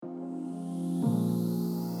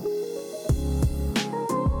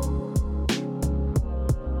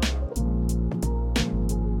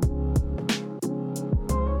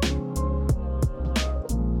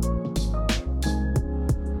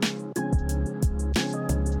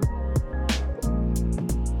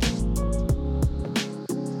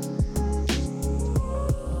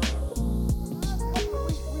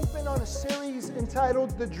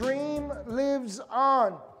entitled, The Dream Lives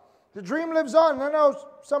On. The dream lives on. And I know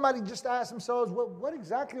somebody just asked themselves, what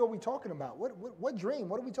exactly are we talking about? What dream?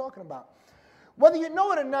 What are we talking about? Whether you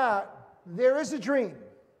know it or not, there is a dream.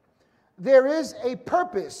 There is a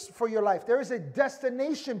purpose for your life. There is a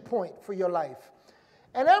destination point for your life.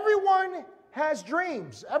 And everyone has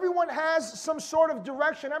dreams. Everyone has some sort of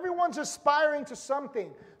direction. Everyone's aspiring to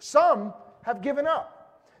something. Some have given up.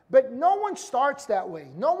 But no one starts that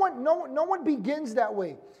way. No one begins that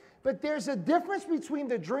way. But there's a difference between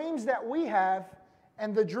the dreams that we have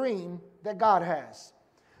and the dream that God has.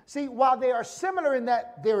 See, while they are similar in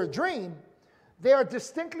that they're a dream, they are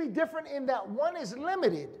distinctly different in that one is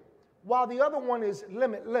limited while the other one is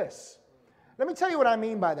limitless. Let me tell you what I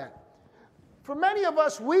mean by that. For many of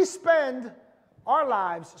us, we spend our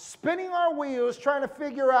lives spinning our wheels trying to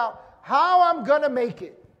figure out how I'm going to make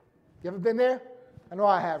it. You ever been there? I know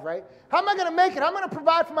I have, right? How am I going to make it? How am I going to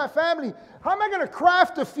provide for my family? How am I going to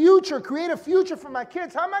craft a future, create a future for my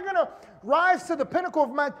kids? How am I going to rise to the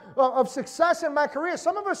pinnacle of success in my career?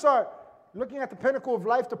 Some of us are looking at the pinnacle of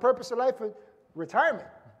life, the purpose of life, retirement,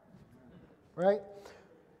 right?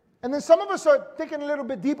 And then some of us are thinking a little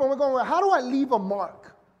bit deeper, and we're going, well, how do I leave a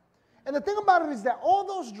mark? And the thing about it is that all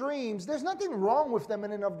those dreams, there's nothing wrong with them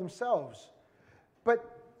in and of themselves,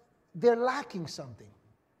 but they're lacking something.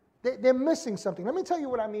 They're missing something. Let me tell you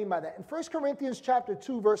what I mean by that. In 1 Corinthians chapter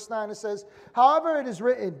 2, verse 9, it says, however it is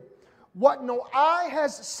written, what no eye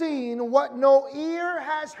has seen, what no ear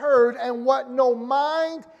has heard, and what no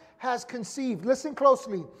mind has conceived. Listen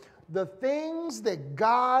closely. The things that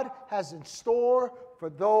God has in store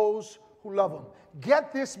for those who love Him.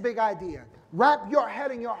 Get this big idea. Wrap your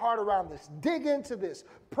head and your heart around this. Dig into this.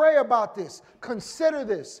 Pray about this. Consider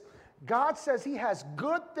this. God says He has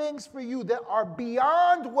good things for you that are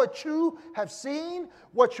beyond what you have seen,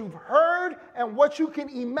 what you've heard, and what you can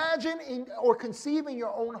imagine or conceive in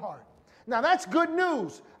your own heart. Now, that's good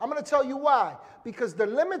news. I'm going to tell you why. Because the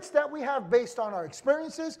limits that we have based on our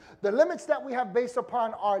experiences, the limits that we have based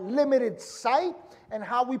upon our limited sight and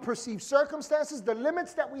how we perceive circumstances, the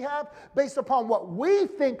limits that we have based upon what we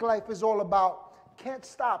think life is all about, can't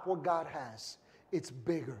stop what God has. It's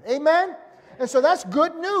bigger. Amen? And so that's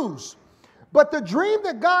good news. But the dream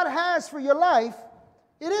that God has for your life,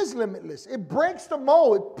 it is limitless. It breaks the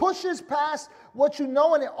mold. It pushes past what you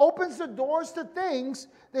know, and it opens the doors to things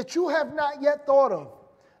that you have not yet thought of.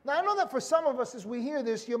 Now, I know that for some of us, as we hear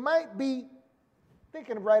this, you might be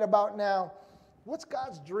thinking right about now, what's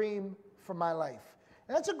God's dream for my life?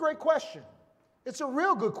 And that's a great question. It's a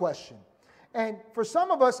real good question. And for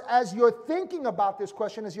some of us, as you're thinking about this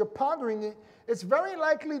question, as you're pondering it, it's very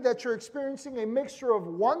likely that you're experiencing a mixture of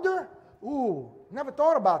wonder. Ooh, never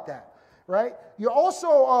thought about that, right? You're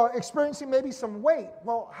also experiencing maybe some weight.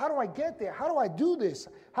 Well, how do I get there? How do I do this?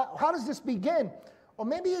 How does this begin? Or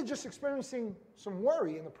maybe you're just experiencing some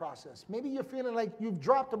worry in the process. Maybe you're feeling like you've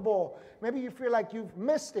dropped the ball. Maybe you feel like you've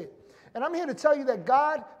missed it. And I'm here to tell you that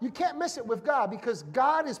God, you can't miss it with God because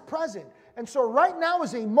God is present. And so right now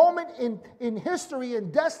is a moment in history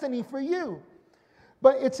and destiny for you.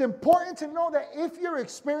 But it's important to know that if you're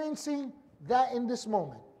experiencing that in this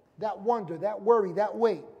moment, that wonder, that worry, that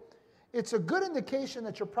weight, it's a good indication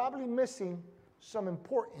that you're probably missing some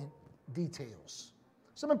important details.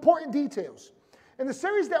 Some important details. In the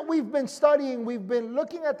series that we've been studying, we've been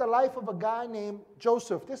looking at the life of a guy named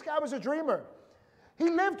Joseph. This guy was a dreamer. He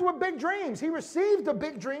lived with big dreams. He received a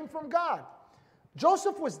big dream from God.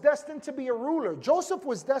 Joseph was destined to be a ruler. Joseph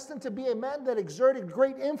was destined to be a man that exerted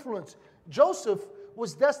great influence. Joseph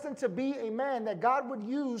was destined to be a man that God would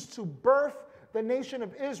use to birth the nation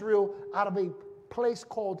of Israel out of a place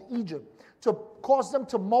called Egypt, to cause them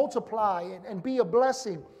to multiply and be a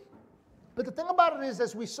blessing. But the thing about it is,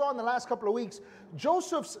 as we saw in the last couple of weeks,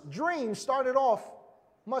 Joseph's dream started off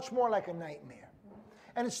much more like a nightmare.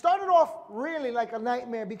 And it started off really like a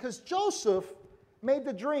nightmare because Joseph made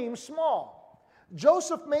the dream small.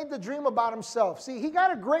 Joseph made the dream about himself. See, he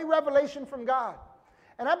got a great revelation from God.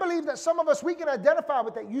 And I believe that some of us, we can identify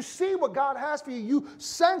with that. You see what God has for you. You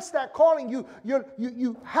sense that calling.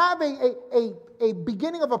 You have a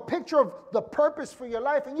beginning of a picture of the purpose for your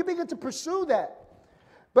life, and you begin to pursue that.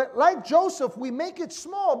 But like Joseph, we make it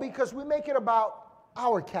small because we make it about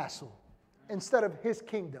our castle instead of his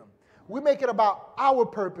kingdom. We make it about our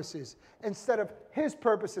purposes instead of his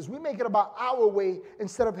purposes. We make it about our way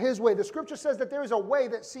instead of his way. The scripture says that there is a way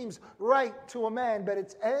that seems right to a man, but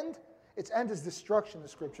its end is destruction, the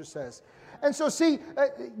scripture says. And so see,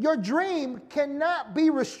 your dream cannot be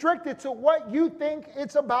restricted to what you think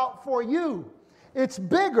it's about for you. It's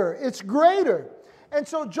bigger, it's greater. And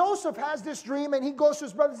so Joseph has this dream, and he goes to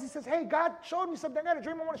his brothers. He says, hey, God showed me something. I got a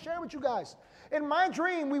dream I want to share with you guys. In my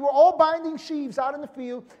dream, we were all binding sheaves out in the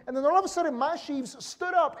field, and then all of a sudden my sheaves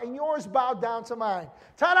stood up and yours bowed down to mine.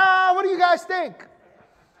 Ta-da! What do you guys think?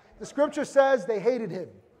 The scripture says they hated him.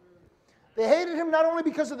 They hated him not only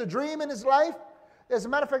because of the dream in his life. As a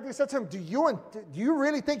matter of fact, they said to him, do you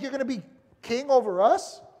really think you're going to be king over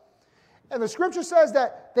us? And the scripture says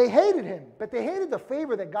that they hated him, but they hated the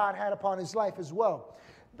favor that God had upon his life as well.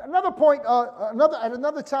 Another point, at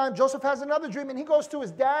another time, Joseph has another dream, and he goes to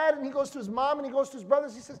his dad, and he goes to his mom, and he goes to his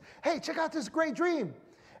brothers. He says, hey, check out this great dream.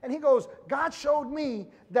 And he goes, God showed me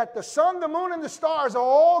that the sun, the moon, and the stars are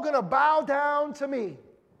all going to bow down to me.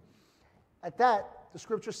 At that, the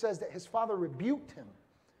scripture says that his father rebuked him,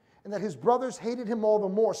 and that his brothers hated him all the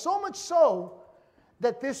more. So much so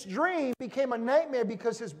that this dream became a nightmare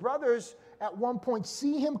because his brothers at one point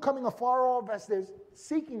see him coming afar off as they're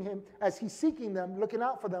seeking him, as he's seeking them, looking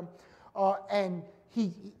out for them.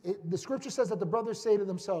 The scripture says that the brothers say to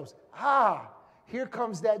themselves, here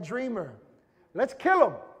comes that dreamer. Let's kill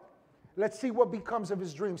him. Let's see what becomes of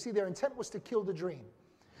his dream. See, their intent was to kill the dream.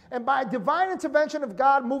 And by divine intervention of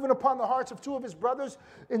God moving upon the hearts of two of his brothers,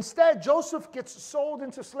 instead Joseph gets sold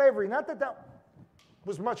into slavery. Not that that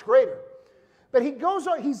was much greater. But he goes,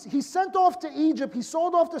 he's sent off to Egypt, he's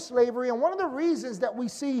sold off to slavery, and one of the reasons that we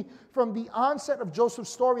see from the onset of Joseph's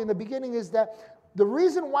story in the beginning is that the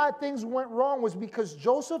reason why things went wrong was because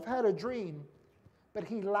Joseph had a dream, but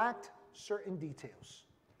he lacked certain details.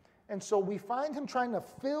 And so we find him trying to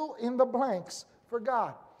fill in the blanks for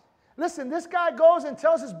God. Listen, this guy goes and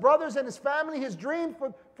tells his brothers and his family his dream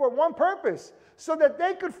for one purpose, so that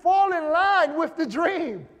they could fall in line with the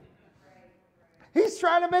dream. He's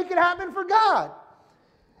trying to make it happen for God.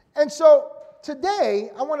 And so today,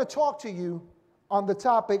 I want to talk to you on the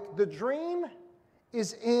topic, the dream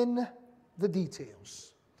is in the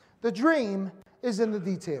details. The dream is in the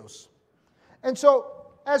details. And so,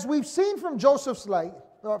 as we've seen from Joseph's life,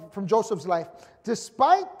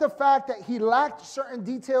 despite the fact that he lacked certain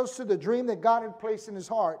details to the dream that God had placed in his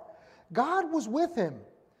heart, God was with him.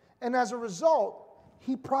 And as a result,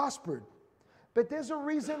 he prospered. But there's a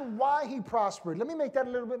reason why he prospered. Let me make that a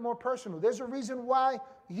little bit more personal. There's a reason why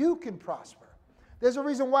you can prosper. There's a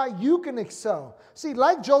reason why you can excel. See,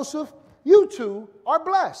 like Joseph, you too are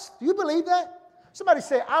blessed. Do you believe that? Somebody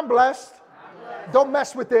say, I'm blessed. I'm blessed. Don't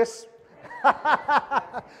mess with this.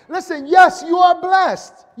 Listen, yes, you are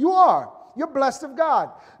blessed. You are. You're blessed of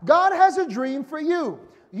God. God has a dream for you.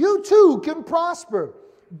 You too can prosper.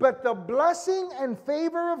 But the blessing and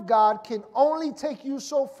favor of God can only take you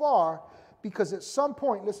so far, because at some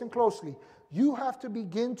point, listen closely, you have to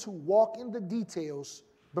begin to walk in the details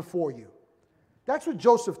before you. That's what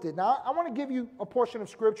Joseph did. Now, I want to give you a portion of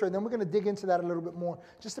scripture, and then we're going to dig into that a little bit more,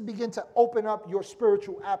 just to begin to open up your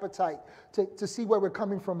spiritual appetite to see where we're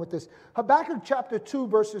coming from with this. Habakkuk chapter 2,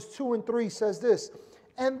 verses 2 and 3 says this,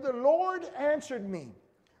 and the Lord answered me,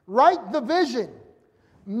 write the vision,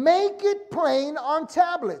 make it plain on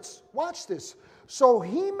tablets. Watch this. So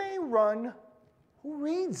he may run who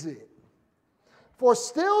reads it. For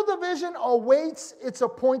still the vision awaits its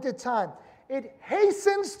appointed time. It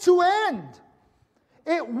hastens to end.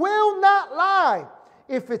 It will not lie.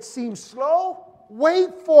 If it seems slow,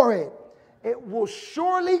 wait for it. It will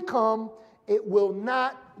surely come. It will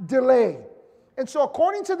not delay. And so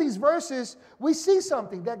according to these verses, we see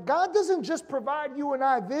something, that God doesn't just provide you and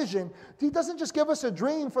I vision. He doesn't just give us a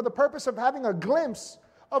dream for the purpose of having a glimpse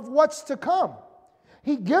of what's to come.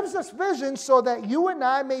 He gives us vision so that you and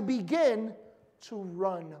I may begin to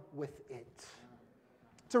run with it.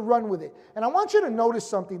 To run with it. And I want you to notice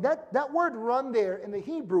something. That word run there in the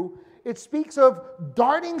Hebrew, it speaks of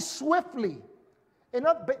darting swiftly.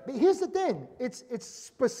 But here's the thing. It's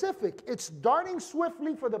specific. It's darting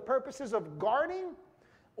swiftly for the purposes of guarding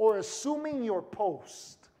or assuming your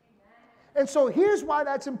post. And so here's why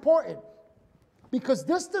that's important. Because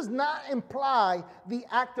this does not imply the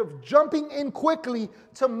act of jumping in quickly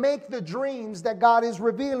to make the dreams that God is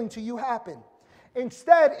revealing to you happen.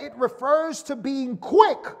 Instead, it refers to being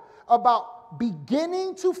quick about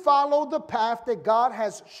beginning to follow the path that God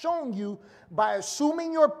has shown you by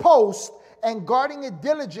assuming your post and guarding it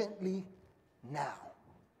diligently now.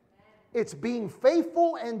 It's being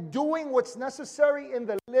faithful and doing what's necessary in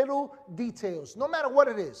the little details, no matter what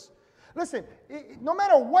it is. Listen, no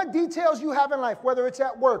matter what details you have in life, whether it's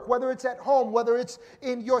at work, whether it's at home, whether it's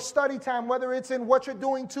in your study time, whether it's in what you're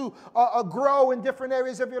doing to grow in different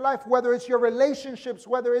areas of your life, whether it's your relationships,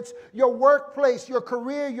 whether it's your workplace, your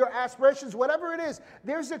career, your aspirations, whatever it is,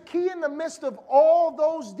 there's a key in the midst of all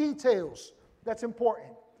those details that's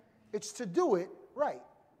important. It's to do it right.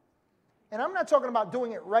 And I'm not talking about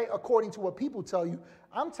doing it right according to what people tell you.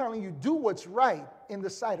 I'm telling you, do what's right in the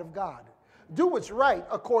sight of God. Do what's right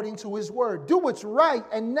according to his word. Do what's right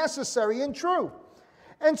and necessary and true.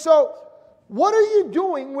 And so, what are you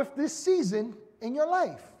doing with this season in your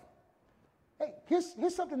life? Hey,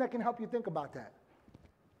 here's something that can help you think about that.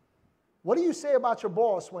 What do you say about your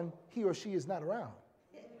boss when he or she is not around?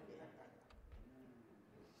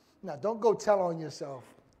 Now, don't go tell on yourself.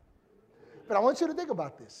 But I want you to think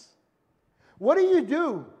about this. What do you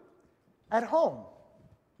do at home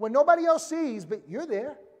when nobody else sees, but you're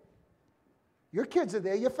there? Your kids are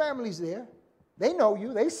there, your family's there. They know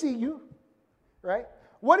you, they see you, right?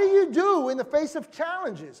 What do you do in the face of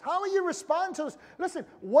challenges? How will you respond to this? Listen,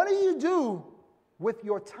 what do you do with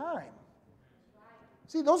your time?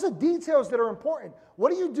 See, those are details that are important.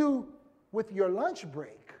 What do you do with your lunch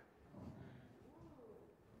break?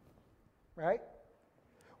 Right?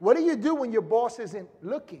 What do you do when your boss isn't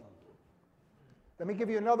looking? Let me give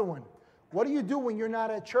you another one. What do you do when you're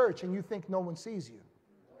not at church and you think no one sees you?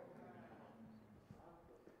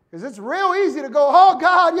 Because it's real easy to go, oh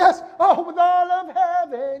God, yes, oh, with all of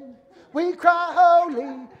heaven, we cry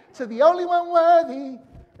holy to the only one worthy,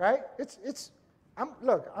 right?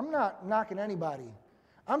 Look, I'm not knocking anybody.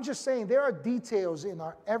 I'm just saying there are details in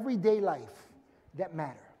our everyday life that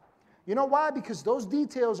matter. You know why? Because those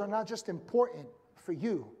details are not just important for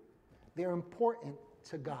you. They're important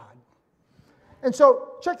to God. And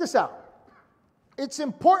so, check this out. It's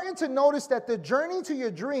important to notice that the journey to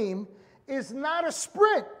your dream is not a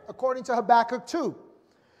sprint, according to Habakkuk 2.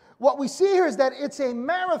 What we see here is that it's a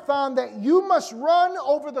marathon that you must run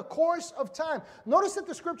over the course of time. Notice that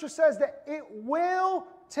the scripture says that it will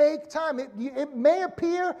take time. It may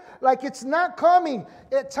appear like it's not coming.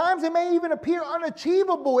 At times it may even appear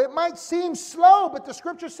unachievable. It might seem slow, but the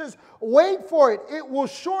scripture says, wait for it. It will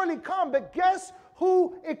surely come. But guess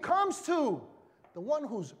who it comes to? The one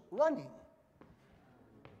who's running.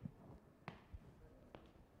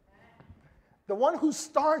 The one who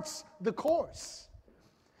starts the course.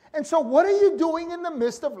 And so what are you doing in the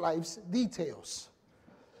midst of life's details?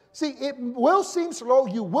 See, it will seem slow.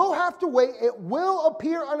 You will have to wait. It will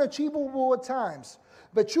appear unachievable at times.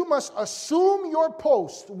 But you must assume your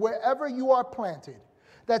post wherever you are planted.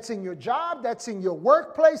 That's in your job. That's in your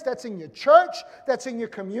workplace. That's in your church. That's in your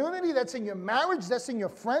community. That's in your marriage. That's in your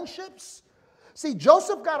friendships. See,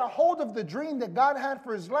 Joseph got a hold of the dream that God had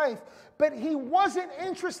for his life, but he wasn't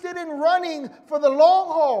interested in running for the long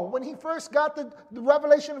haul when he first got the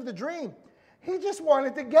revelation of the dream. He just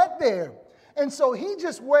wanted to get there. And so he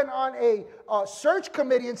just went on a search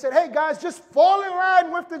committee and said, hey, guys, just fall in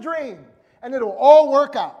line with the dream, and it'll all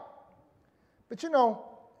work out. But you know,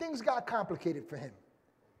 things got complicated for him.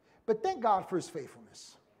 But thank God for his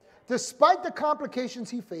faithfulness. Despite the complications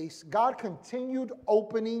he faced, God continued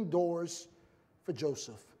opening doors for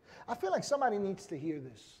Joseph. I feel like somebody needs to hear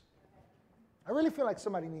this. I really feel like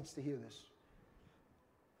somebody needs to hear this.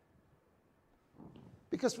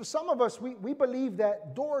 Because for some of us, we believe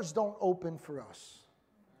that doors don't open for us.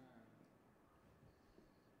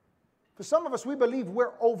 For some of us, we believe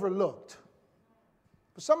we're overlooked.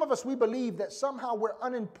 For some of us, we believe that somehow we're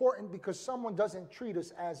unimportant because someone doesn't treat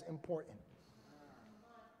us as important.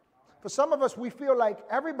 For some of us, we feel like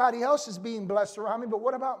everybody else is being blessed around me, but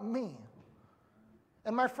what about me?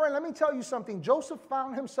 And my friend, let me tell you something. Joseph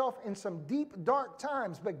found himself in some deep, dark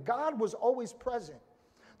times, but God was always present.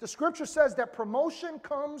 The scripture says that promotion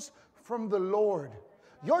comes from the Lord.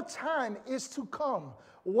 Your time is to come.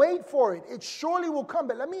 Wait for it. It surely will come.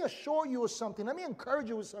 But let me assure you of something. Let me encourage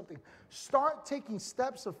you with something. Start taking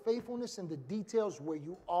steps of faithfulness in the details where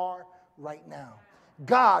you are right now.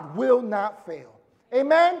 God will not fail.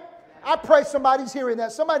 Amen? I pray somebody's hearing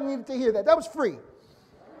that. Somebody needed to hear that. That was free.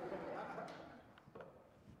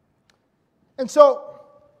 And so,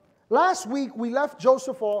 last week we left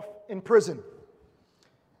Joseph off in prison.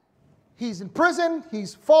 He's in prison.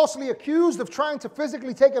 He's falsely accused of trying to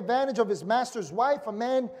physically take advantage of his master's wife, a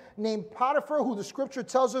man named Potiphar, who the scripture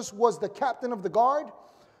tells us was the captain of the guard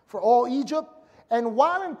for all Egypt. And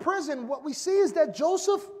while in prison, what we see is that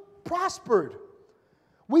Joseph prospered.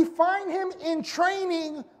 We find him in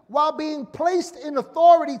training while being placed in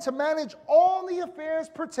authority to manage all the affairs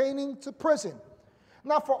pertaining to prison.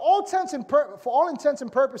 Now, for all intents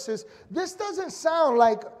and purposes, this doesn't sound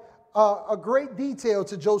like a great detail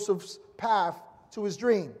to Joseph's path to his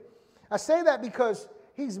dream. I say that because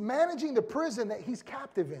he's managing the prison that he's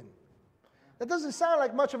captive in. That doesn't sound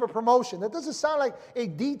like much of a promotion. That doesn't sound like a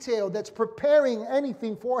detail that's preparing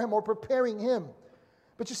anything for him or preparing him.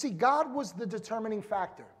 But you see, God was the determining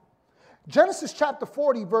factor. Genesis chapter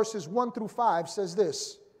 40, verses 1 through 5 says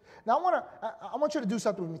this. Now I want you to do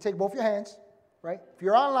something with me. Take both your hands, right? If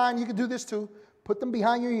you're online, you can do this too. Put them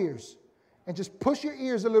behind your ears and just push your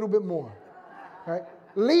ears a little bit more, right?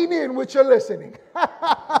 Lean in with your listening.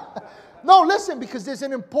 No, listen, because there's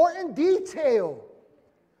an important detail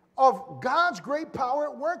of God's great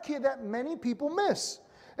power at work here that many people miss.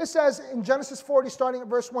 It says in Genesis 40, starting at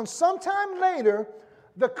verse 1, sometime later,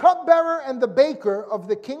 the cupbearer and the baker of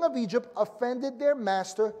the king of Egypt offended their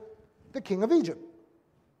master, the king of Egypt.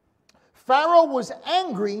 Pharaoh was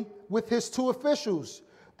angry with his two officials,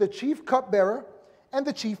 the chief cupbearer and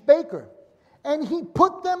the chief baker, and he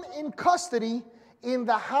put them in custody in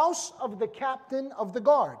the house of the captain of the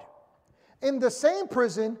guard, in the same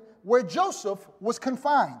prison where Joseph was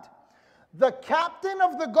confined. The captain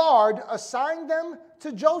of the guard assigned them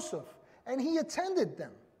to Joseph, and he attended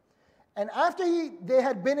them. And after they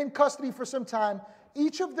had been in custody for some time,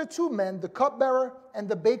 each of the two men, the cupbearer and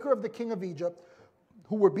the baker of the king of Egypt,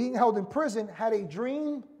 who were being held in prison, had a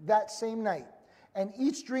dream that same night. And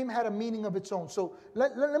each dream had a meaning of its own. So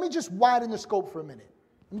let me just widen the scope for a minute.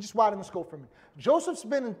 Joseph's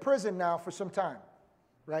been in prison now for some time,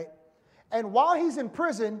 right? And while he's in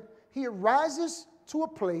prison, he rises to a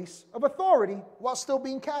place of authority while still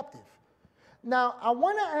being captive. Now, I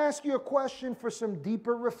want to ask you a question for some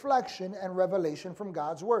deeper reflection and revelation from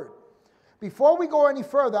God's word. Before we go any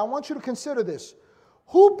further, I want you to consider this.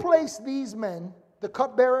 Who placed these men, the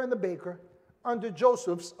cupbearer and the baker, under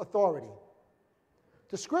Joseph's authority?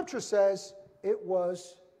 The scripture says it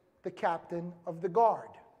was the captain of the guard.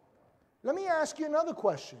 Let me ask you another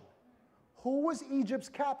question. Who was Egypt's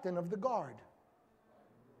captain of the guard?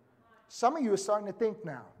 Some of you are starting to think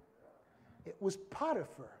now. It was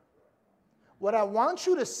Potiphar. What I want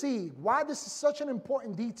you to see, why this is such an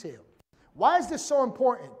important detail. Why is this so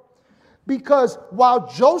important? Because while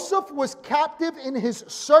Joseph was captive in his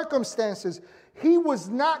circumstances, he was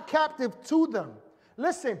not captive to them.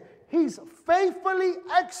 Listen, he's faithfully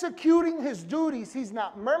executing his duties. He's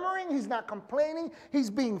not murmuring. He's not complaining.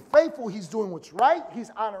 He's being faithful. He's doing what's right.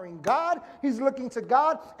 He's honoring God. He's looking to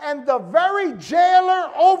God. And the very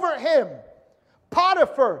jailer over him,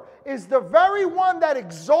 Potiphar, is the very one that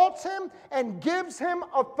exalts him and gives him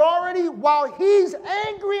authority while he's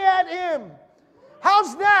angry at him.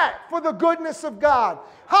 How's that for the goodness of God?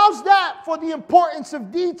 How's that for the importance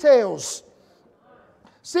of details?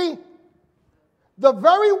 See, the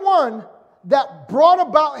very one that brought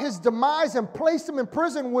about his demise and placed him in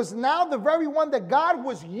prison was now the very one that God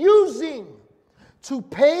was using to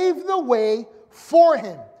pave the way for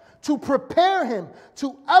him, to prepare him,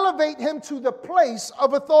 to elevate him to the place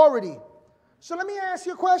of authority. So let me ask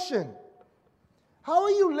you a question. How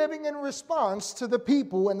are you living in response to the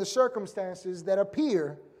people and the circumstances that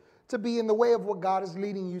appear to be in the way of what God is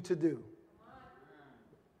leading you to do?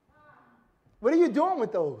 What are you doing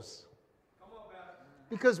with those?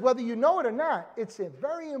 Because whether you know it or not, it's a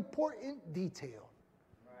very important detail.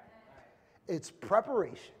 It's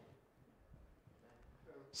preparation.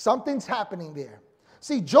 Something's happening there.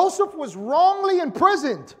 See, Joseph was wrongly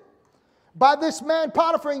imprisoned by this man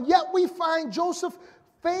Potiphar, and yet we find Joseph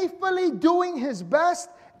faithfully doing his best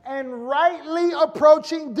and rightly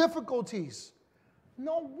approaching difficulties.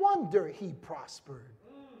 No wonder he prospered.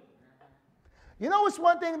 You know, it's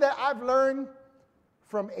one thing that I've learned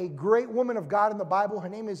from a great woman of God in the Bible. Her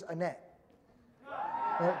name is Annette.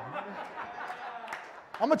 I'm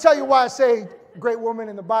going to tell you why I say great woman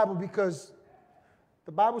in the Bible, because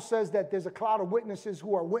the Bible says that there's a cloud of witnesses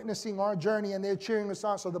who are witnessing our journey and they're cheering us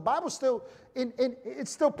on. So the Bible's still,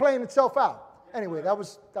 it's still playing itself out. Anyway, that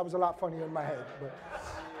was a lot funnier in my head.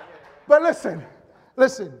 But listen.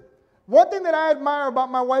 One thing that I admire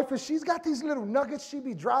about my wife is she's got these little nuggets she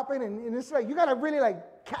be dropping, and it's like you got to really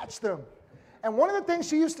catch them. And one of the things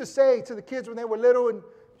she used to say to the kids when they were little, and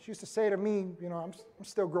she used to say to me, you know, I'm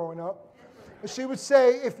still growing up, and she would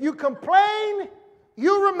say, if you complain,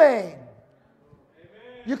 you remain. Amen.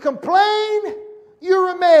 You complain, you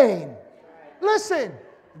remain. Listen,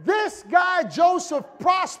 this guy Joseph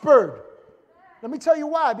prospered. Let me tell you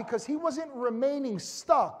why. Because he wasn't remaining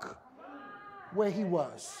stuck where he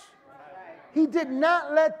was. He did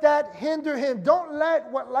not let that hinder him. Don't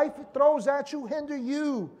let what life throws at you hinder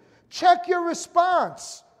you. Check your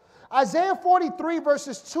response. Isaiah 43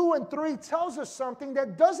 verses 2 and 3 tells us something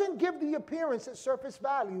that doesn't give the appearance at surface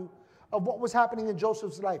value of what was happening in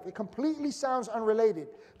Joseph's life. It completely sounds unrelated,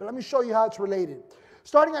 but let me show you how it's related.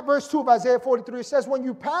 Starting at verse 2 of Isaiah 43, it says, when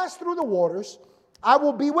you pass through the waters, I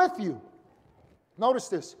will be with you. Notice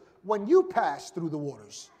this. When you pass through the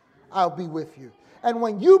waters, I'll be with you. And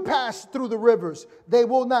when you pass through the rivers, they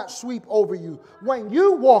will not sweep over you. When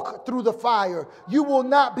you walk through the fire, you will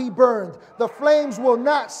not be burned. The flames will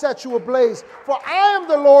not set you ablaze. For I am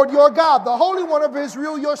the Lord your God, the Holy One of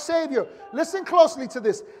Israel, your Savior. Listen closely to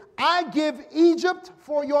this. I give Egypt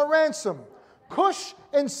for your ransom, Cush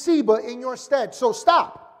and Seba in your stead. So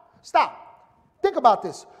stop. Think about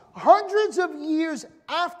this. Hundreds of years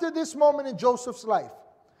after this moment in Joseph's life,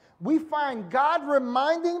 we find God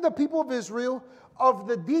reminding the people of Israel of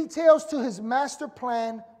the details to his master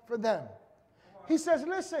plan for them. He says,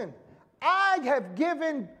 listen, I have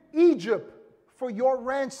given Egypt for your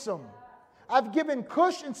ransom. I've given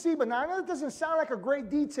Cush and Seba. Now, I know it doesn't sound like a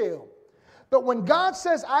great detail, but when God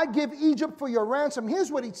says, I give Egypt for your ransom,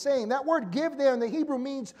 here's what he's saying. That word give there in the Hebrew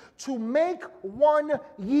means to make one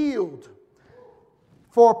yield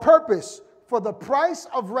for a purpose, for the price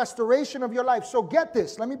of restoration of your life. So get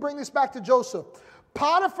this. Let me bring this back to Joseph.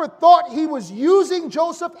 Potiphar thought he was using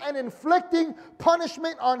Joseph and inflicting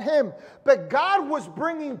punishment on him. But God was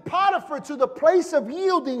bringing Potiphar to the place of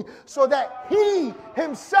yielding so that he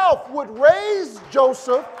himself would raise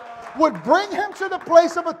Joseph, would bring him to the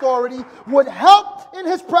place of authority, would help in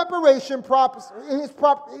his preparation process,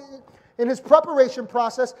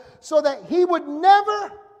 so that he would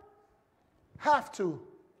never have to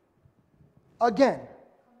again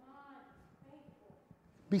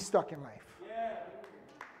be stuck in life.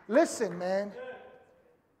 Listen, man.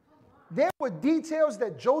 There were details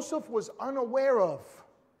that Joseph was unaware of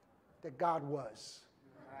that God was.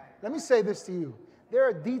 Let me say this to you. There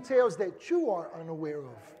are details that you are unaware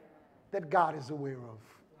of that God is aware of.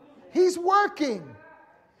 He's working.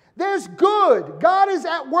 There's good. God is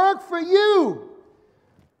at work for you.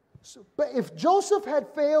 But if Joseph had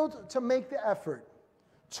failed to make the effort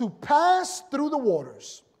to pass through the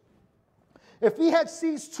waters, if he had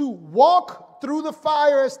ceased to walk through the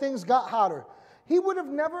fire as things got hotter, he would have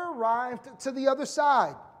never arrived to the other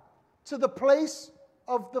side, to the place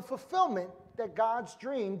of the fulfillment that God's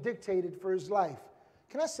dream dictated for his life.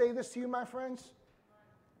 Can I say this to you, my friends?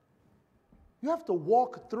 You have to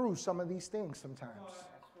walk through some of these things sometimes.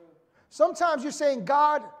 Sometimes you're saying,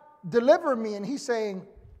 God, deliver me, and he's saying,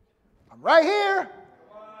 I'm right here.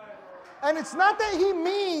 And it's not that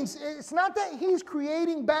he's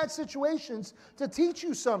creating bad situations to teach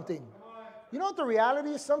you something. You know what the reality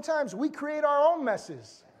is? Sometimes we create our own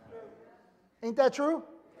messes. Ain't that true?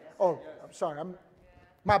 Oh, I'm sorry.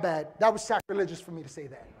 My bad. That was sacrilegious for me to say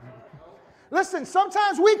that. Listen,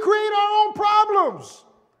 sometimes we create our own problems.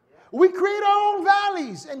 We create our own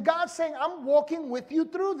valleys. And God's saying, I'm walking with you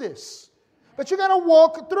through this. But you got to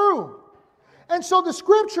walk through. And so the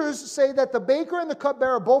scriptures say that the baker and the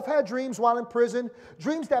cupbearer both had dreams while in prison,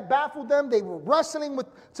 dreams that baffled them. They were wrestling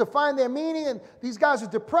to find their meaning, and these guys are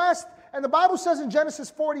depressed. And the Bible says in Genesis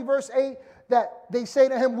 40, verse 8, that they say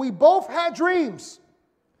to him, we both had dreams,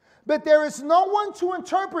 but there is no one to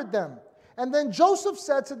interpret them. And then Joseph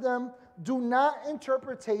said to them, do not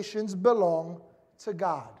interpretations belong to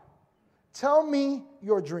God? Tell me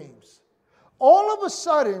your dreams. All of a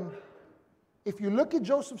sudden, if you look at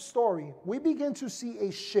Joseph's story, we begin to see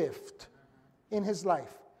a shift in his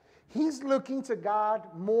life. He's looking to God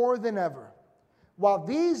more than ever. While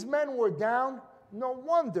these men were down, no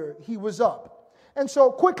wonder he was up. And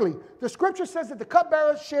so quickly, the scripture says that the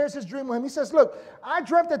cupbearer shares his dream with him. He says, look, I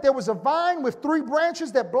dreamt that there was a vine with 3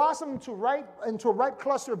 branches that blossomed into a ripe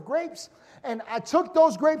cluster of grapes. And I took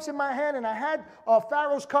those grapes in my hand, and I had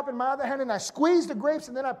Pharaoh's cup in my other hand, and I squeezed the grapes,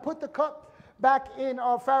 and then I put the cup back in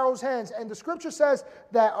Pharaoh's hands. And the scripture says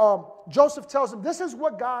that Joseph tells him, this is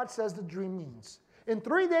what God says the dream means. In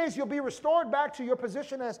 3 days, you'll be restored back to your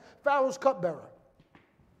position as Pharaoh's cupbearer.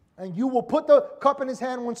 And you will put the cup in his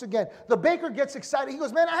hand once again. The baker gets excited. He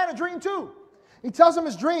goes, man, I had a dream too. He tells him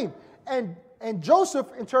his dream. And Joseph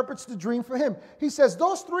interprets the dream for him. He says,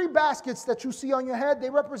 those 3 baskets that you see on your head,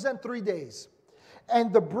 they represent 3 days.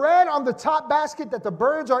 And the bread on the top basket that the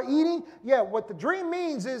birds are eating, what the dream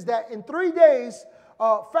means is that in 3 days,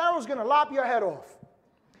 Pharaoh's going to lop your head off.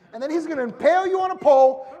 And then he's going to impale you on a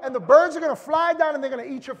pole, and the birds are going to fly down and they're going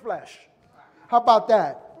to eat your flesh. How about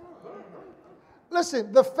that?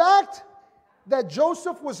 Listen, the fact that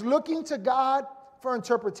Joseph was looking to God for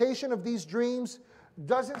interpretation of these dreams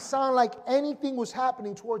doesn't sound like anything was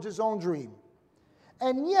happening towards his own dream.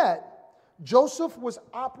 And yet, Joseph was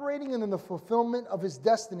operating in the fulfillment of his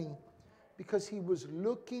destiny because he was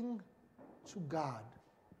looking to God.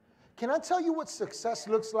 Can I tell you what success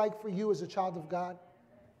looks like for you as a child of God?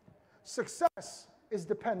 Success is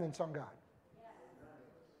dependence on God.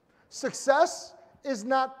 Success is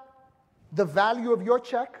not the value of your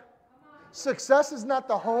check. Success is not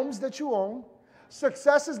the homes that you own.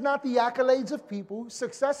 Success is not the accolades of people.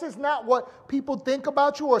 Success is not what people think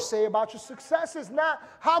about you or say about you. Success is not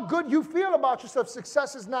how good you feel about yourself.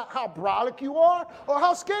 Success is not how brolic you are or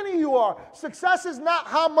how skinny you are. Success is not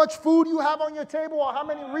how much food you have on your table or how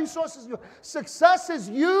many resources you have. Success is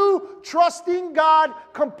you trusting God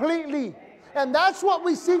completely. And that's what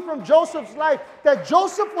we see from Joseph's life, that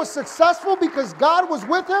Joseph was successful because God was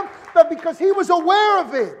with him, but because he was aware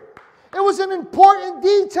of it. It was an important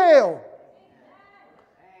detail.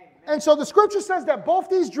 And so the scripture says that both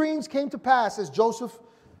these dreams came to pass as Joseph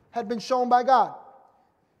had been shown by God.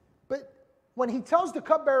 But when he tells the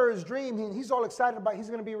cupbearer his dream, and he's all excited about he's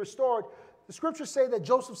going to be restored, the scriptures say that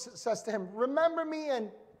Joseph says to him, remember me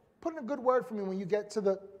and put in a good word for me when you get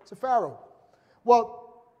to Pharaoh.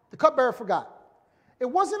 Well, the cupbearer forgot. It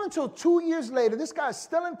wasn't until 2 years later, this guy is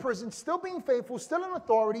still in prison, still being faithful, still in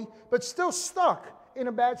authority, but still stuck in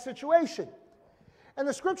a bad situation. And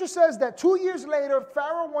the scripture says that 2 years later,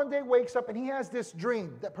 Pharaoh one day wakes up and he has this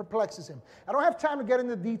dream that perplexes him. I don't have time to get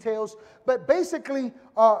into the details, but basically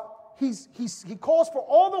he calls for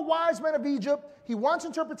all the wise men of Egypt. He wants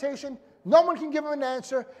interpretation. No one can give him an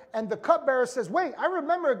answer. And the cupbearer says, wait, I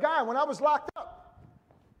remember a guy when I was locked up.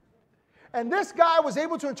 And this guy was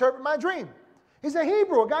able to interpret my dream. He's a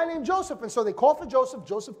Hebrew, a guy named Joseph. And so they call for Joseph.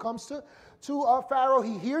 Joseph comes to Pharaoh.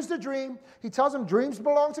 He hears the dream. He tells him dreams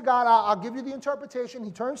belong to God. I'll give you the interpretation. He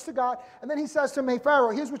turns to God. And then he says to him, hey, Pharaoh,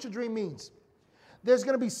 here's what your dream means. There's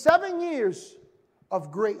going to be 7 years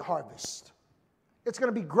of great harvest. It's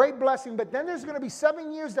going to be great blessing. But then there's going to be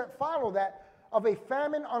 7 years that follow that of a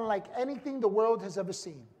famine unlike anything the world has ever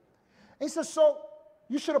seen. And he says, so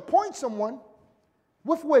you should appoint someone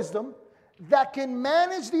with wisdom that can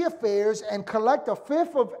manage the affairs and collect a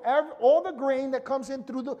fifth of all the grain that comes in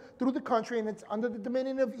through the country, and it's under the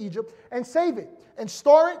dominion of Egypt, and save it and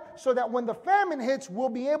store it so that when the famine hits, we'll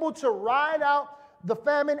be able to ride out the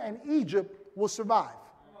famine and Egypt will survive.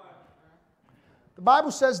 The Bible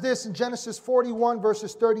says this in Genesis 41,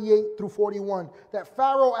 verses 38 through 41, that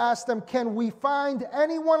Pharaoh asked them, can we find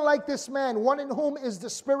anyone like this man, one in whom is the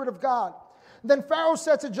Spirit of God? Then Pharaoh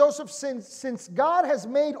said to Joseph, since God has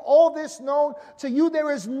made all this known to you,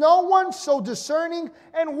 there is no one so discerning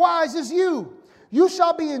and wise as you. You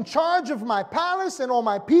shall be in charge of my palace, and all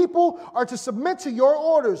my people are to submit to your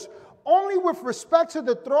orders. Only with respect to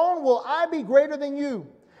the throne will I be greater than you.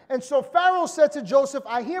 And so Pharaoh said to Joseph,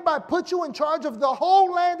 I hereby put you in charge of the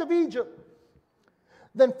whole land of Egypt.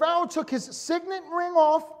 Then Pharaoh took his signet ring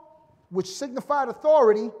off, which signified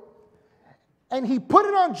authority, and he put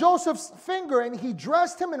it on Joseph's finger, and he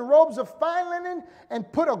dressed him in robes of fine linen and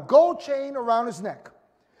put a gold chain around his neck.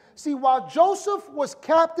 See, while Joseph was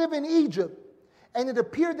captive in Egypt, and it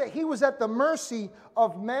appeared that he was at the mercy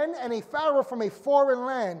of men and a Pharaoh from a foreign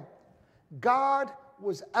land, God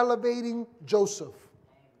was elevating Joseph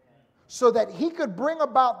so that he could bring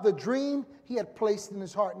about the dream he had placed in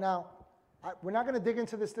his heart. Now, we're not going to dig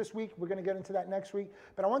into this week. We're going to get into that next week.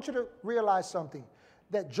 But I want you to realize something.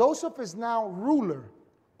 That Joseph is now ruler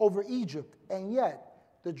over Egypt, and yet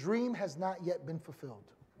the dream has not yet been fulfilled.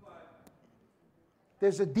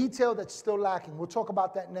 There's a detail that's still lacking. We'll talk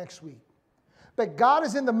about that next week. But God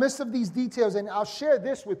is in the midst of these details, and I'll share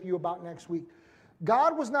this with you about next week.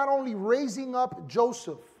 God was not only raising up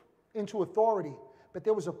Joseph into authority, but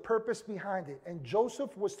there was a purpose behind it. And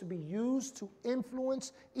Joseph was to be used to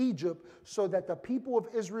influence Egypt so that the people of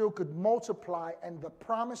Israel could multiply and the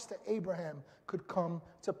promise to Abraham could come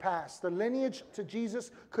to pass. The lineage to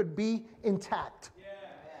Jesus could be intact. Yeah.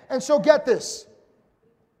 And so get this.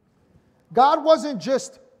 God wasn't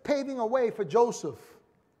just paving a way for Joseph.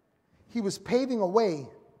 He was paving a way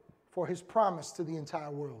for his promise to the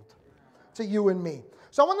entire world, to you and me.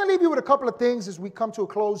 So I want to leave you with a couple of things as we come to a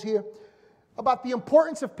close here about the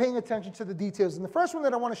importance of paying attention to the details. And the first one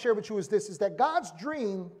that I want to share with you is this, is that God's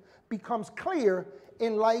dream becomes clear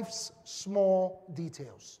in life's small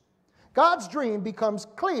details. God's dream becomes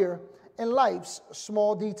clear in life's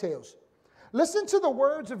small details. Listen to the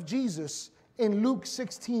words of Jesus in Luke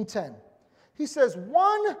 16:10. He says,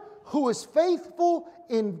 one who is faithful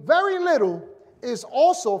in very little is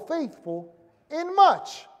also faithful in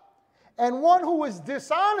much. And one who is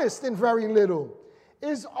dishonest in very little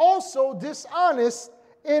is also dishonest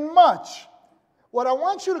in much. What I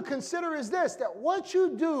want you to consider is this, that what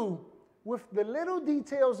you do with the little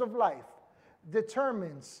details of life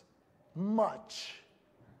determines much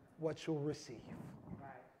what you'll receive.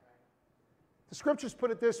 The scriptures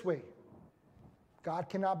put it this way. God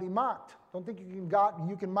cannot be mocked. Don't think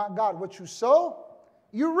you can mock God. What you sow,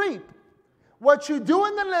 you reap. What you do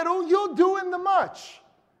in the little, you'll do in the much.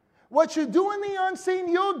 What you do in the unseen,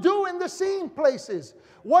 you'll do in the seen places.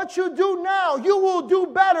 What you do now, you will do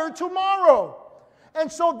better tomorrow. And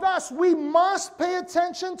so thus, we must pay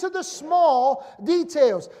attention to the small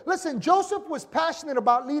details. Listen, Joseph was passionate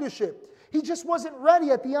about leadership. He just wasn't ready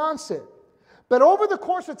at the onset. But over the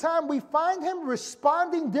course of time, we find him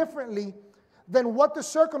responding differently than what the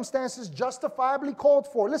circumstances justifiably called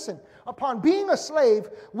for. Listen, upon being a slave,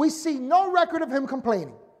 we see no record of him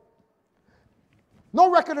complaining. No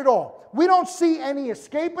record at all. We don't see any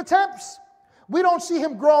escape attempts. We don't see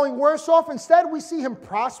him growing worse off. Instead, we see him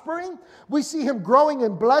prospering. We see him growing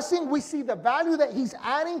in blessing. We see the value that he's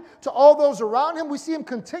adding to all those around him. We see him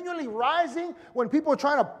continually rising when people are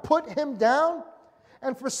trying to put him down.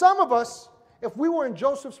 And for some of us, if we were in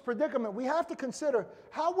Joseph's predicament, we have to consider,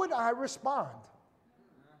 how would I respond?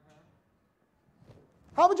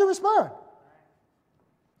 How would you respond?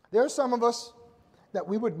 There are some of us that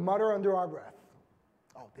we would mutter under our breath.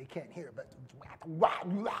 Oh, they can't hear, but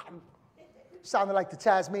sounded like the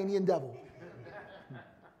Tasmanian devil.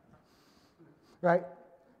 Right?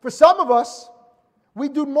 For some of us, we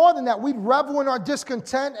do more than that. We'd revel in our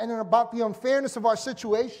discontent and about the unfairness of our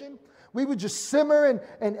situation. We would just simmer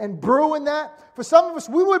and brew in that. For some of us,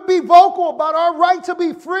 we would be vocal about our right to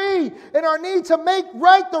be free and our need to make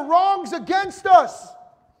right the wrongs against us.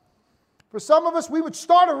 For some of us, we would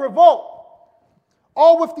start a revolt,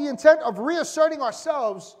 all with the intent of reasserting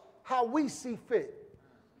ourselves how we see fit.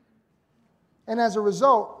 And as a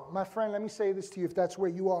result, my friend, let me say this to you, if that's where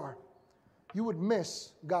you are, you would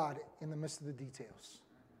miss God in the midst of the details.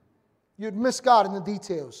 You'd miss God in the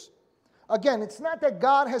details. Again, it's not that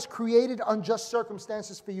God has created unjust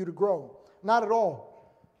circumstances for you to grow. Not at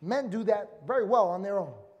all. Men do that very well on their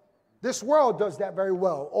own. This world does that very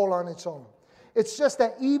well, all on its own. It's just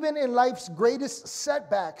that even in life's greatest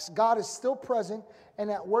setbacks, God is still present and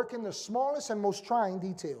at work in the smallest and most trying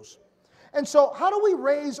details. And so how do we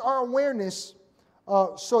raise our awareness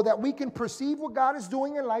so that we can perceive what God is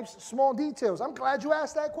doing in life's small details? I'm glad you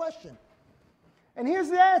asked that question. And here's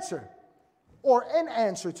the answer, or an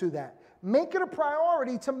answer to that. Make it a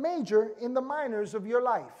priority to major in the minors of your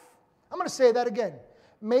life. I'm going to say that again.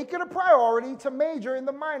 Make it a priority to major in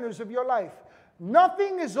the minors of your life.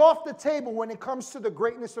 Nothing is off the table when it comes to the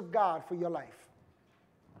greatness of God for your life.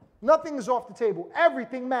 Nothing is off the table.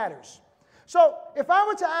 Everything matters. So if I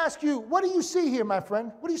were to ask you, what do you see here, my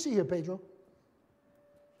friend? What do you see here, Pedro?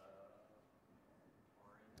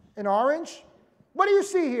 An orange? What do you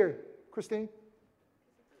see here, Christine?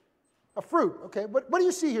 A fruit. Okay. What do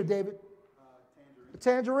you see here, David? Tangerine. A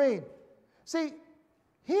tangerine. See,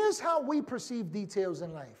 here's how we perceive details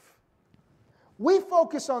in life. We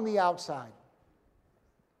focus on the outside.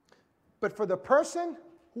 But for the person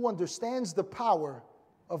who understands the power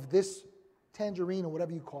of this tangerine or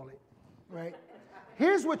whatever you call it, right?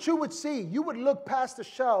 Here's what you would see. You would look past the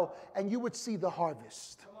shell and you would see the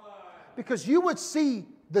harvest. Because you would see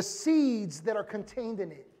the seeds that are contained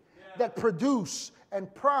in it that produce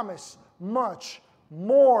and promise much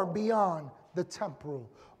more beyond the temporal,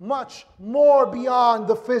 much more beyond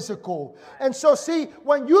the physical. And so see,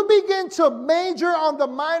 when you begin to major on the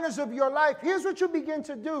minors of your life, here's what you begin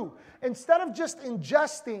to do. Instead of just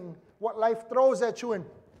ingesting what life throws at you and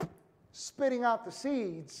spitting out the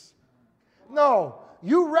seeds, no,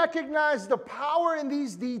 you recognize the power in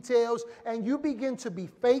these details and you begin to be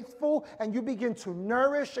faithful and you begin to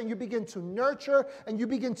nourish and you begin to nurture and you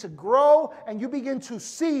begin to grow and you begin to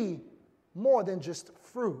see more than just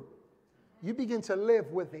fruit. You begin to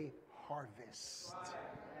live with a harvest.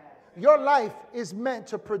 Your life is meant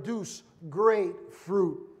to produce great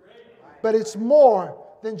fruit. But it's more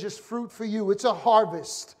than just fruit for you. It's a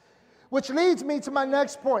harvest. Which leads me to my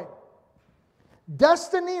next point.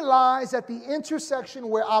 Destiny lies at the intersection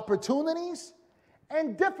where opportunities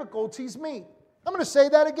and difficulties meet. I'm going to say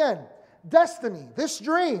that again. Destiny, this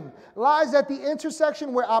dream, lies at the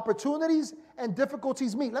intersection where opportunities and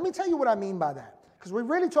difficulties meet. Let me tell you what I mean by that, because we're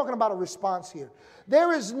really talking about a response here.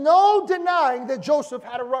 There is no denying that Joseph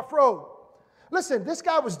had a rough road. Listen, this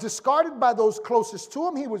guy was discarded by those closest to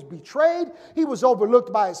him. He was betrayed. He was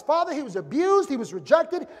overlooked by his father. He was abused. He was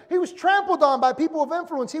rejected. He was trampled on by people of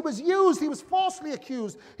influence. He was used. He was falsely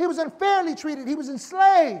accused. He was unfairly treated. He was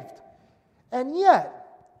enslaved. And yet,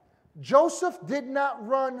 Joseph did not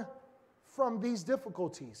run from these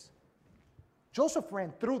difficulties. Joseph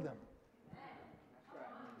ran through them.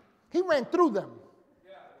 He ran through them.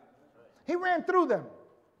 He ran through them.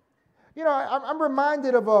 You know, I'm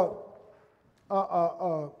reminded of a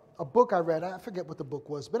book I read. I forget what the book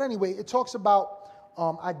was. But anyway, it talks about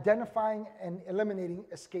identifying and eliminating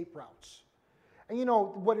escape routes. And you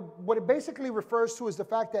know, what it basically refers to is the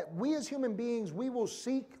fact that we as human beings, we will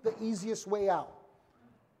seek the easiest way out.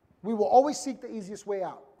 We will always seek the easiest way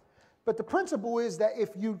out. But the principle is that if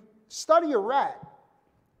you study a rat,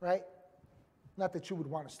 right? Not that you would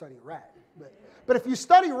want to study a rat, but if you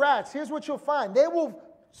study rats, here's what you'll find. They will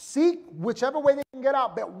seek whichever way they can get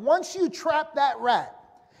out. But once you trap that rat,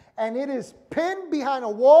 and it is pinned behind a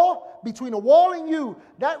wall, between a wall and you,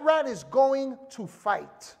 that rat is going to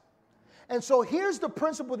fight. And so here's the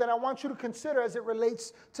principle that I want you to consider as it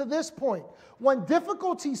relates to this point. When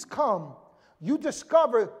difficulties come, you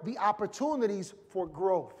discover the opportunities for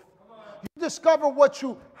growth. You discover what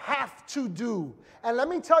you have to do. And let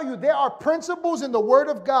me tell you, there are principles in the Word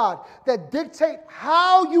of God that dictate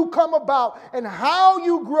how you come about and how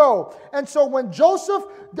you grow. And so when Joseph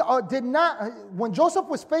when Joseph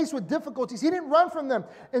was faced with difficulties, he didn't run from them.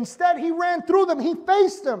 Instead, he ran through them. He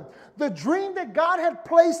faced them. The dream that God had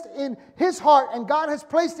placed in his heart and God has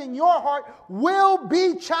placed in your heart will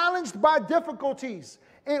be challenged by difficulties.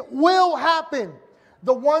 It will happen.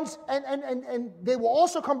 The ones, and they will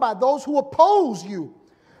also come by those who oppose you.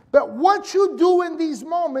 But what you do in these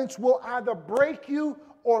moments will either break you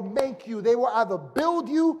or make you. They will either build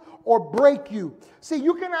you or break you. See,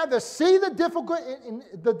 you can either see the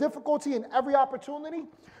difficulty in every opportunity,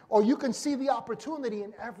 or you can see the opportunity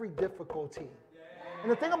in every difficulty.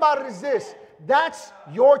 And the thing about it is this, that's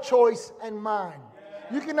your choice and mine.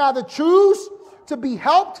 You can either choose to be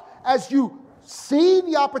helped as you see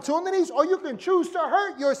the opportunities, or you can choose to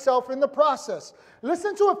hurt yourself in the process.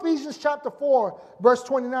 Listen to Ephesians chapter 4, verse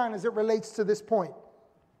 29 as it relates to this point.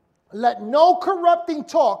 Let no corrupting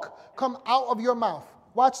talk come out of your mouth.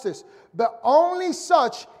 Watch this. But only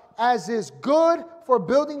such as is good for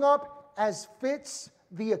building up as fits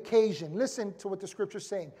the occasion. Listen to what the scripture is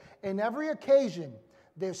saying. In every occasion,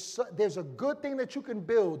 there's a good thing that you can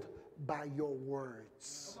build by your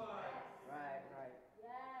words.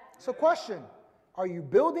 So question, are you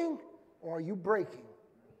building or are you breaking?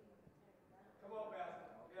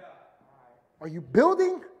 Are you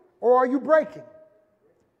building or are you breaking?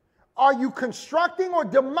 Are you constructing or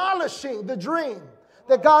demolishing the dream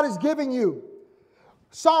that God is giving you?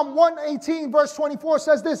 Psalm 118 verse 24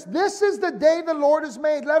 says this, "This is the day the Lord has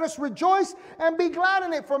made. Let us rejoice and be glad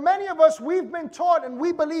in it." For many of us, we've been taught and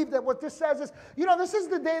we believe that what this says is, this is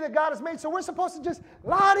the day that God has made. So we're supposed to just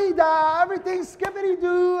la-di-da, everything's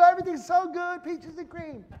skippity-doo, everything's so good, peaches and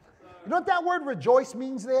cream. You know what that word rejoice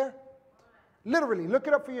means there? Literally, look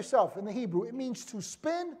it up for yourself in the Hebrew. It means to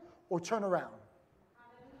spin or turn around.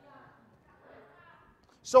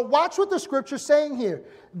 So watch what the scripture's saying here.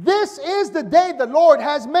 This is the day the Lord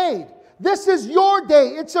has made. This is your day.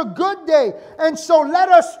 It's a good day. And so let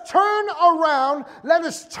us turn around. Let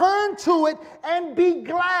us turn to it and be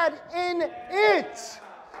glad in it.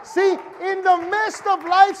 See, in the midst of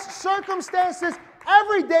life's circumstances,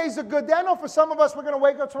 every day is a good day. I know for some of us, we're going to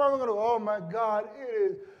wake up tomorrow and we're going to go, oh my God,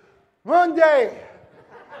 it is Monday.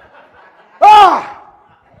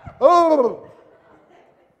 Oh.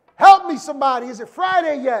 Help me, somebody. Is it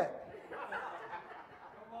Friday yet?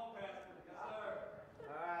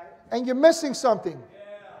 And you're missing something.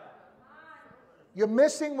 You're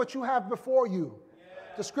missing what you have before you.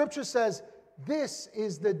 The scripture says, this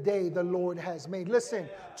is the day the Lord has made. Listen,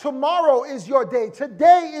 tomorrow is your day.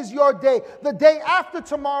 Today is your day. The day after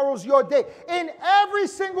tomorrow is your day. In every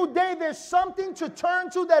single day, there's something to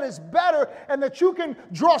turn to that is better and that you can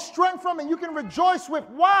draw strength from and you can rejoice with.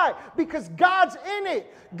 Why? Because God's in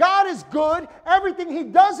it. God is good. Everything He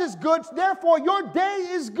does is good. Therefore, your day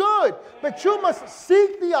is good. But you must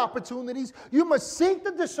seek the opportunities. You must seek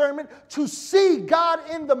the discernment to see God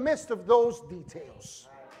in the midst of those details.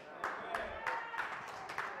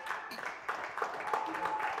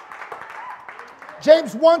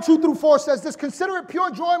 James 1:2-4 says this, "Consider it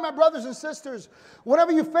pure joy, my brothers and sisters,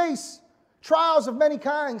 whenever you face trials of many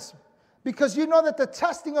kinds, because you know that the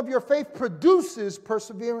testing of your faith produces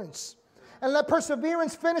perseverance. And let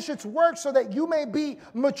perseverance finish its work so that you may be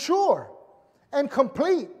mature and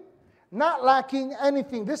complete, not lacking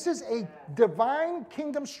anything." This is a divine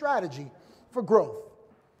kingdom strategy for growth,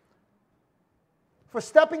 for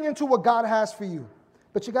stepping into what God has for you.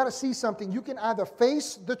 But you got to see something. You can either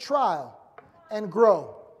face the trial and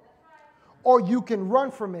grow, or you can run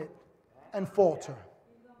from it and falter.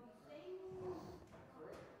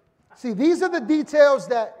 See, these are the details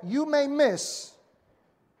that you may miss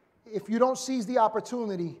if you don't seize the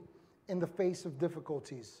opportunity in the face of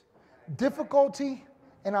difficulties. Difficulty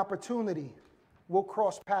and opportunity will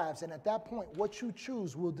cross paths, and at that point, what you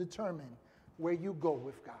choose will determine where you go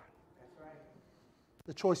with God.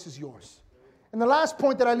 The choice is yours. And the last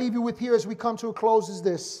point that I leave you with here as we come to a close is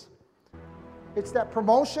this. It's that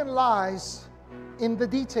promotion lies in the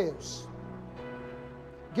details.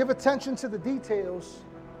 Give attention to the details,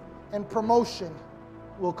 and promotion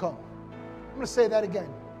will come. I'm going to say that again.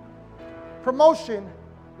 Promotion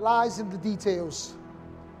lies in the details.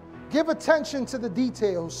 Give attention to the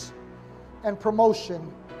details, and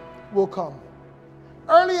promotion will come.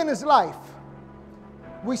 Early in his life,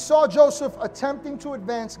 we saw Joseph attempting to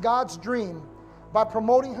advance God's dream by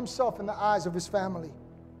promoting himself in the eyes of his family.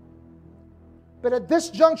 But at this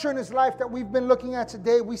juncture in his life that we've been looking at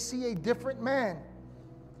today, we see a different man.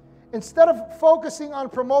 Instead of focusing on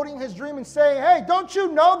promoting his dream and saying, hey, don't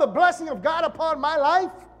you know the blessing of God upon my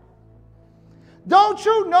life? Don't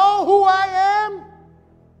you know who I am?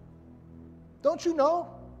 Don't you know?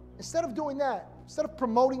 Instead of doing that, instead of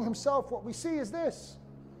promoting himself, what we see is this.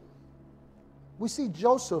 We see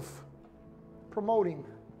Joseph promoting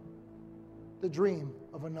the dream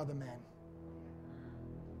of another man.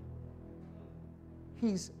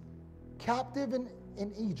 He's captive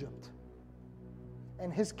in Egypt.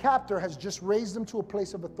 And his captor has just raised him to a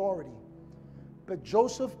place of authority. But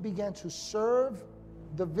Joseph began to serve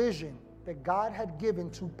the vision that God had given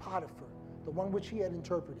to Potiphar, the one which he had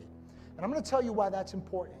interpreted. And I'm going to tell you why that's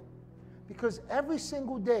important. Because every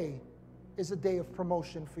single day is a day of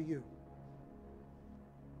promotion for you.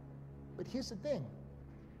 But here's the thing.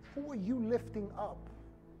 Who are you lifting up?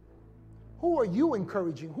 Who are you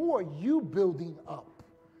encouraging? Who are you building up?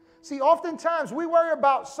 See, oftentimes we worry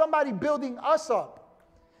about somebody building us up.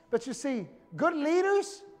 But you see, good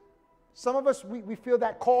leaders, some of us, we feel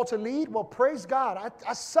that call to lead. Well, praise God.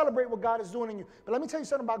 I celebrate what God is doing in you. But let me tell you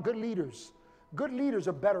something about good leaders. Good leaders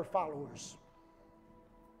are better followers.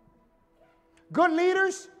 Good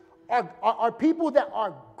leaders are people that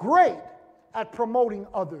are great at promoting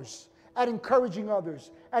others, at encouraging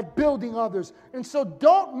others, at building others. And so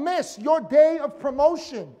don't miss your day of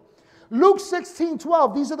promotion. Luke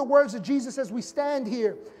 16:12, these are the words of Jesus as we stand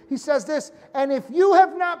here. He says this, and if you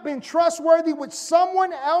have not been trustworthy with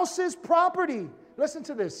someone else's property, listen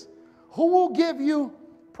to this, who will give you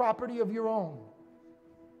property of your own?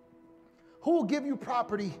 Who will give you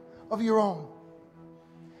property of your own?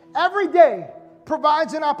 Every day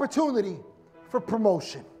provides an opportunity for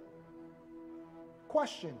promotion.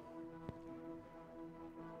 Question.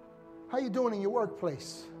 How are you doing in your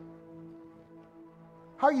workplace?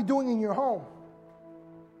 How are you doing in your home?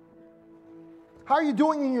 How are you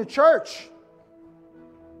doing in your church?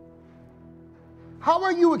 How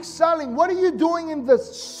are you excelling? What are you doing in the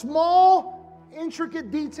small,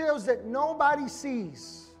 intricate details that nobody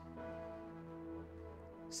sees?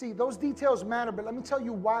 See, those details matter, but let me tell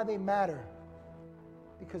you why they matter.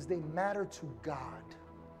 Because they matter to God.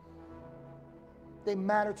 They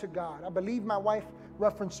matter to God. I believe my wife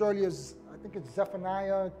referenced earlier, I think it's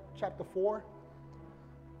Zephaniah chapter 4,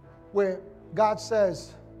 where God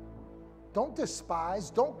says, don't despise,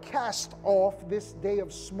 don't cast off this day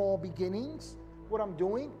of small beginnings, what I'm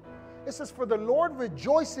doing. It says, for the Lord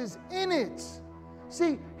rejoices in it.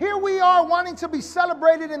 See, here we are wanting to be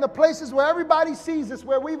celebrated in the places where everybody sees us,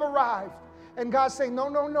 where we've arrived. And God's saying, no,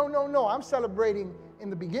 no, no, no, no. I'm celebrating in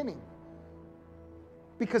the beginning.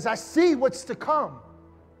 Because I see what's to come.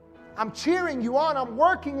 I'm cheering you on. I'm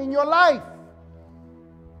working in your life.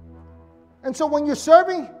 And so when you're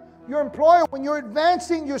serving your employer, when you're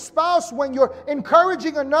advancing your spouse, when you're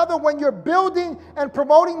encouraging another, when you're building and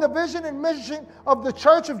promoting the vision and mission of the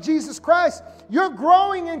Church of Jesus Christ, you're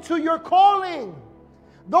growing into your calling.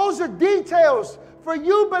 Those are details. For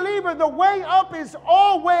you, believer, the way up is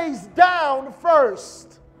always down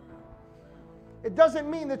first. It doesn't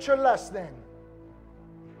mean that you're less than.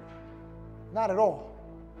 Not at all.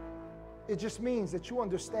 It just means that you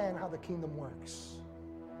understand how the kingdom works.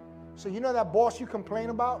 So you know that boss you complain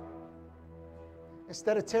about?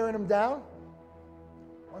 Instead of tearing him down,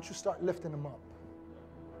 why don't you start lifting him up?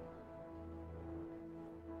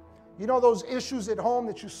 You know those issues at home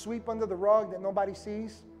that you sweep under the rug that nobody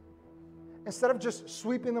sees? Instead of just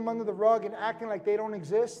sweeping them under the rug and acting like they don't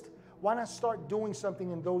exist, why not start doing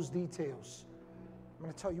something in those details? I'm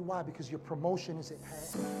going to tell you why, because your promotion is at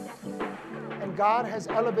hand. And God has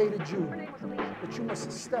elevated you, but you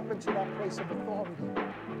must step into that place of authority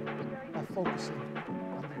by focusing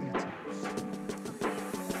on the details.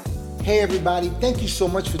 Hey everybody, thank you so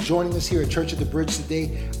much for joining us here at Church at the Bridge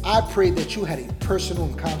today. I pray that you had a personal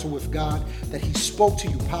encounter with God, that He spoke to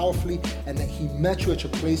you powerfully, and that He met you at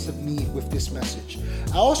your place of need with this message.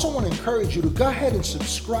 I also want to encourage you to go ahead and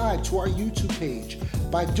subscribe to our YouTube page.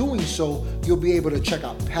 By doing so, you'll be able to check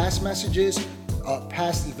out past messages,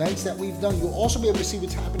 past events that we've done. You'll also be able to see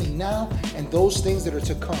what's happening now and those things that are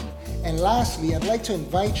to come. And lastly, I'd like to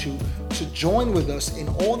invite you to join with us in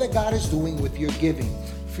all that God is doing with your giving.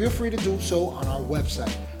 Feel free to do so on our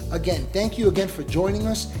website. Again, thank you again for joining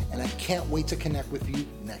us, and I can't wait to connect with you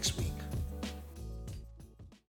next week.